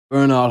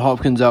Bernard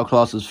Hopkins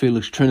outclasses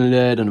Felix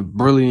Trinidad in a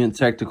brilliant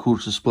tactical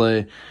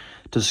display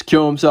to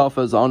secure himself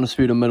as the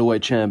undisputed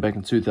middleweight champ back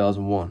in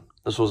 2001.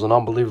 This was an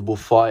unbelievable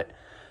fight.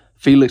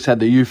 Felix had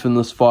the youth in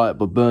this fight,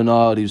 but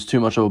Bernard, he was too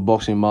much of a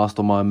boxing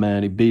mastermind,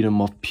 man. He beat him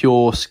off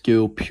pure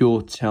skill,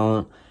 pure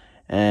talent,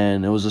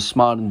 and it was a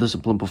smart and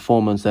disciplined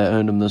performance that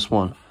earned him this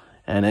one.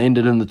 And it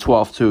ended in the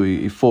 12th too.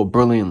 He fought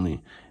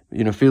brilliantly.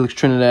 You know, Felix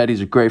Trinidad,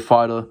 he's a great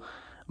fighter,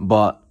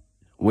 but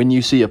when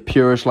you see a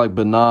purist like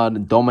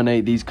Bernard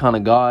dominate these kind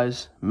of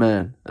guys,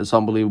 man, it's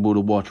unbelievable to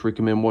watch.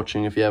 Recommend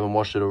watching if you haven't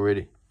watched it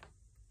already.